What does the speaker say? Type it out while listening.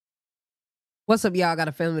What's up, y'all? I got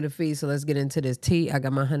a family to feed, so let's get into this tea. I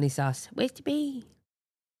got my honey sauce. Where's the bee?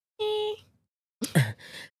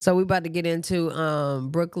 So we about to get into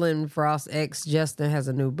Brooklyn Frost ex Justin has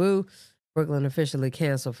a new boo. Brooklyn officially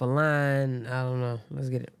canceled for lying. I don't know. Let's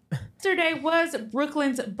get it. Yesterday was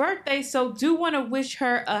Brooklyn's birthday, so do want to wish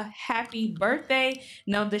her a happy birthday.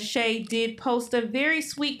 Now, the Shade did post a very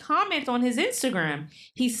sweet comment on his Instagram.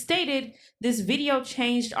 He stated, "This video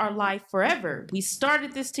changed our life forever. We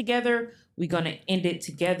started this together. We're going to end it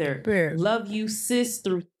together. Fair. Love you, sis,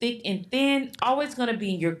 through thick and thin. Always going to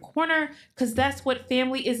be in your corner because that's what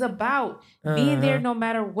family is about. Being there no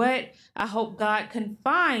matter what. I hope God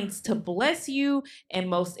confines to bless you and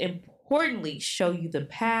most importantly, show you the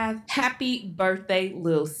path. Happy birthday,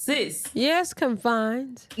 lil sis." Yes,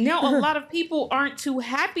 confined. Now, a lot of people aren't too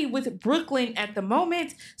happy with Brooklyn at the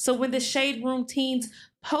moment. So when the Shade Room teens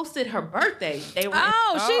posted her birthay, they were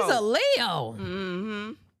she's a Leo.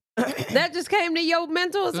 Mm-hmm. That just came to your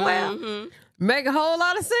mental as well. Mm-hmm. Make a whole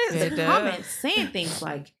lot of sense. in the comments saying things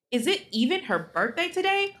like, "Is it even her birthday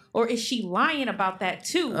today? Or is she lying about that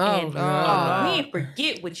too?" And we ain't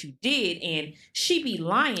forget what you did, and she be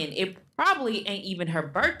lying. It probably ain't even her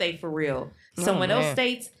birthday for real. Someone else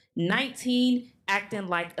states 19 acting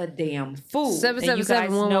like a damn fool. And you guys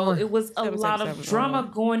know it was a lot of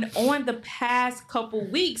drama going on the past couple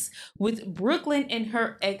weeks with Brooklyn and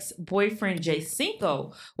her ex-boyfriend Jay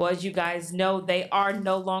Cinco. Well, as you guys know, they are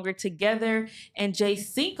no longer together, and Jay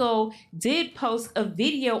Cinco did post a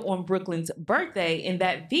video on Brooklyn's birthday, and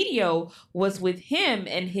that video was with him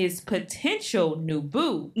and his potential new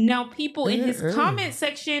boo. Now, people in his comment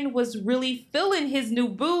section was really feeling his new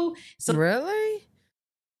boo. So really?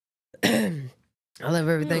 I love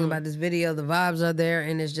everything about this video. The vibes are there,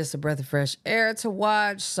 and it's just a breath of fresh air to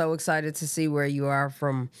watch. So excited to see where you are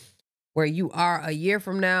a year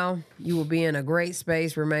from now. You will be in a great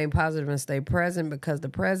space. Remain positive and stay present because the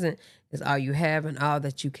present is all you have and all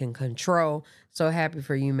that you can control. So happy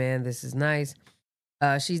for you, man. This is nice.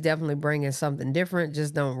 She's definitely bringing something different.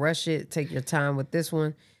 Just don't rush it. Take your time with this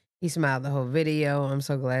one. He smiled the whole video. I'm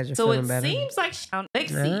so glad you're feeling better. So it seems like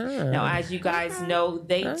Lexi. Now, as you guys know,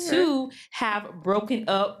 they too have broken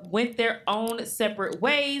up, went their own separate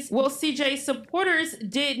ways. Well, CJ supporters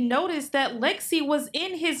did notice that Lexi was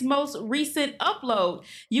in his most recent upload.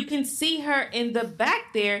 You can see her in the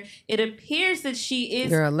back there. It appears that she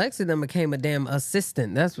is... Girl, Lexi then became a damn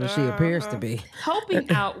assistant. That's what she appears to be.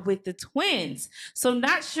 Helping out with the twins. So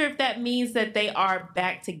not sure if that means that they are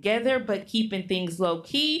back together, but keeping things low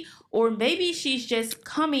key. Or maybe she's just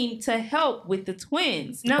coming to help with the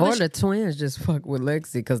twins. Now, or the twins just fuck with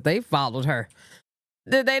Lexi because they followed her.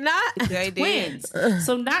 Did they not? They twins. did.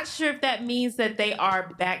 So not sure if that means that they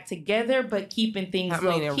are back together, but keeping things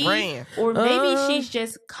low key. Or maybe she's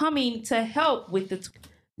just coming to help with the twins.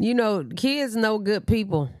 You know, kids know good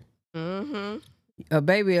people. Mm-hmm. A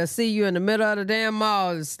baby will see you in the middle of the damn mall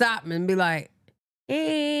and stop and be like,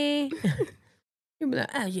 hey. You be like,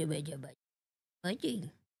 oh, you like you.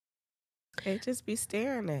 They just be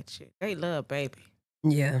staring at you. They love baby.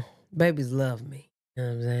 Yeah. Babies love me. You know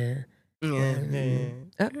what I'm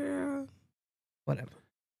saying? Yeah. Whatever.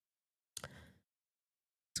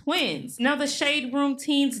 Twins. Now, the Shade Room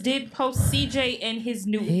teens did post CJ and his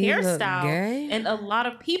new hairstyle. And a lot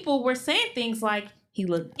of people were saying things like, he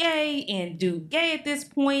looked gay and dude gay at this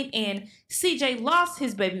point, and CJ lost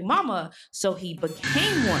his baby mama, so he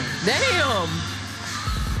became one. Damn.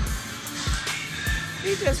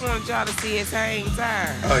 He just wanted y'all to see his hang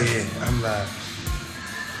time. Oh yeah, I'm live.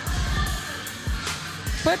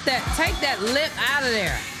 Take that lip out of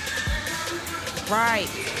there. Right.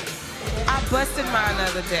 I busted mine the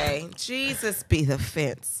other day. Jesus be the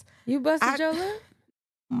fence. You busted your lip?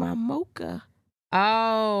 My mocha.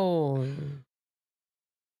 Oh.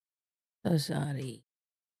 So sorry.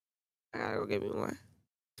 I gotta go get me one.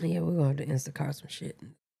 Yeah, we're going to Instacart some shit.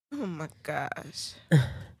 Oh my gosh.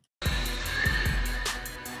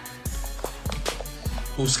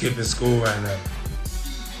 Who's skipping school right now?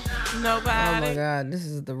 Nobody. Oh my God, this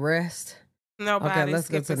is the rest. Nobody. Okay, let's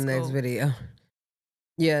go to the next video.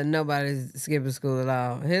 Yeah, nobody's skipping school at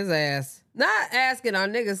all. His ass, not asking our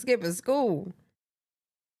nigga skipping school.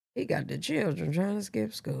 He got the children trying to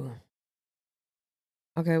skip school.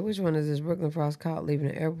 Okay, which one is this? Brooklyn Frost caught leaving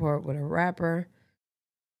the airport with a rapper.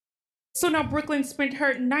 So now Brooklyn spent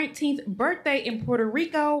her 19th birthday in Puerto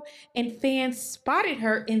Rico, and fans spotted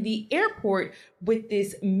her in the airport with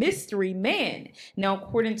this mystery man. Now,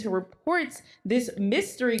 according to reports, this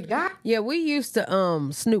mystery guy... Yeah, we used to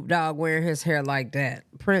Snoop Dogg wearing his hair like that.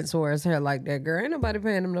 Prince wore his hair like that. Girl, ain't nobody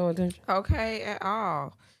paying him no attention. Okay, at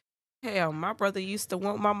all. Hell, my brother used to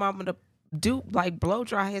want my mama to blow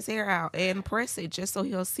dry his hair out and press it just so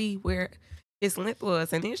he'll see where his length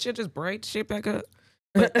was, and then she'll just braid shit back up.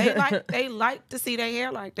 But they like to see their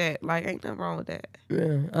hair like that. Like, ain't nothing wrong with that.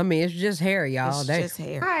 Yeah. I mean, it's just hair, y'all. It's just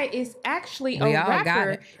hair. Guy is actually We a all got rapper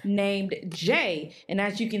it. named Jay. And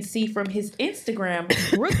as you can see from his Instagram,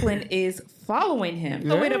 Brooklyn is following him.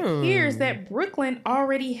 So it appears that Brooklyn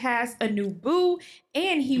already has a new boo,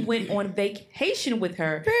 and he went on vacation with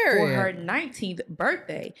her for her 19th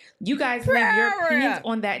birthday. You guys leave your opinions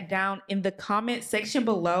on that down in the comment section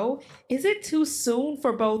below. Is it too soon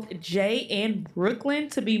for both Jay and Brooklyn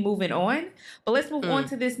to be moving on? But let's move on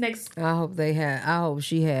to this next. I hope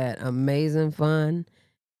she had amazing fun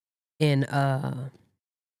in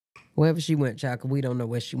wherever she went, child, 'cause we don't know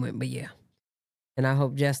where she went, but yeah. And I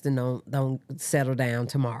hope Justin don't settle down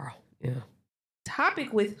tomorrow. Yeah.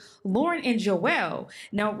 Topic with Lauren and Joelle.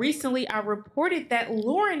 Now, recently I reported that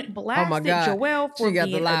Lauren blasted Joelle for she got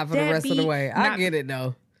being the lie a for the rest of the deadbeat, way. I not get it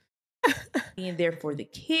though. being there for the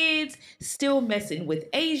kids, still messing with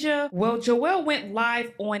Asia. Well, Joelle went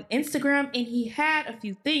live on Instagram and he had a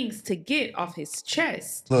few things to get off his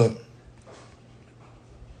chest. Look,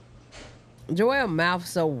 Joelle's mouth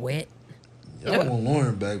so wet. I want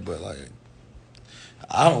Lauren back, but like,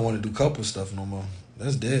 I don't want to do couple stuff no more.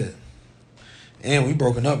 That's dead. And we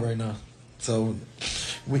broken up right now, so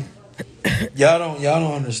y'all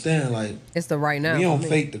don't understand. Like, It's the right now. we for don't me.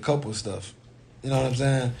 fake the couple stuff. You know what I'm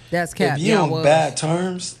saying? That's cap. If you Yeah, on was. bad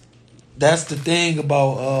terms, that's the thing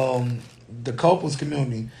about the couples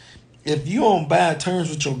community. If you on bad terms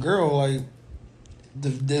with your girl, like,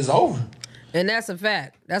 it's over. And that's a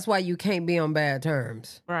fact. That's why you can't be on bad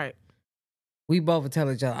terms. Right. We both would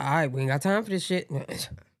tell each other, all right, we ain't got time for this shit.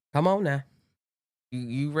 Come on now.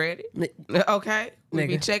 You ready? Okay. We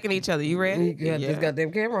be Nigga. checking each other. You ready? You got this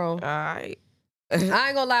goddamn camera on. All right. I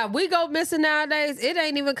ain't gonna lie. We go missing nowadays. It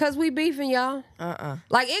ain't even because we beefing, y'all.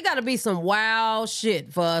 Like, it gotta be some wild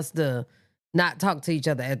shit for us to not talk to each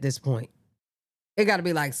other at this point. It gotta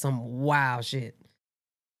be like some wild shit.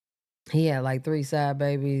 He had like 3 side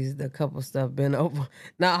babies. The couple stuff been over.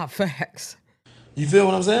 Nah, facts. You feel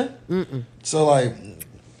what I'm saying? Mm-mm. So like,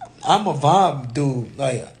 I'm a vibe dude.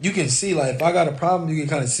 Like, you can see, like, if I got a problem, you can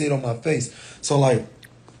kind of see it on my face. So like,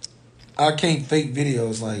 I can't fake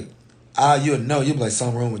videos. Like, you'll know. You'll be like,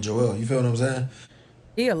 something wrong with Joelle. You feel what I'm saying?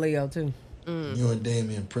 He a Leo too. You and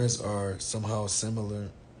Damian Prince are somehow similar.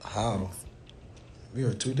 How? We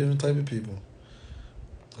are 2 different type of people.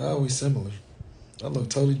 How are we similar? I look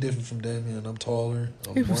totally different from Damian. I'm taller.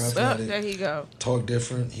 I'm more athletic. There he go. Talk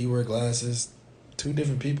different. He wear glasses. 2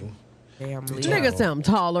 different people. Damn, Two Leo. Nigga sound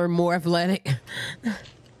taller, more athletic.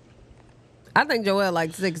 I think Joelle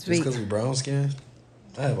like 6 Just feet. because we brown skin,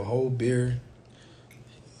 I have a whole beard.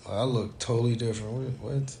 I look totally different.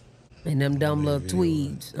 What? And them dumb little Video.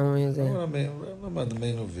 tweeds. I mean, I'm about to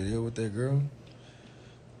make no video with that girl.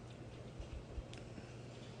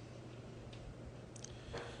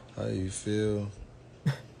 How you feel?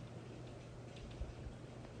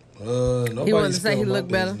 Nobody he wanted to say spill he my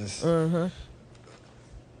looked better. business.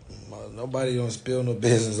 Nobody don't spill no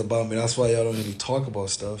business about me. That's why y'all don't even talk about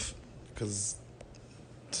stuff, because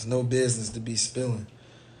there's no business to be spilling.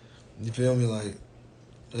 You feel me? Like,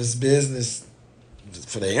 it's business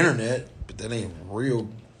for the internet, but that ain't real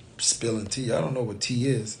spilling tea. I don't know what tea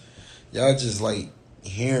is. Y'all just like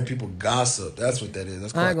hearing people gossip. That's what that is.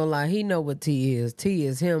 That's I ain't called, gonna lie. He know what T is. T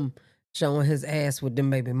is him showing his ass with them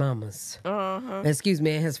baby mamas. Excuse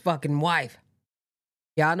me, and his fucking wife.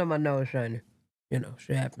 Y'all know my nose shining. You know,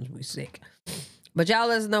 shit happens. We sick. But y'all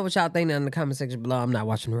let us know what y'all think down in the comment section below. I'm not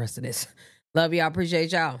watching the rest of this. Love y'all.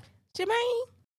 Appreciate y'all. Jermaine.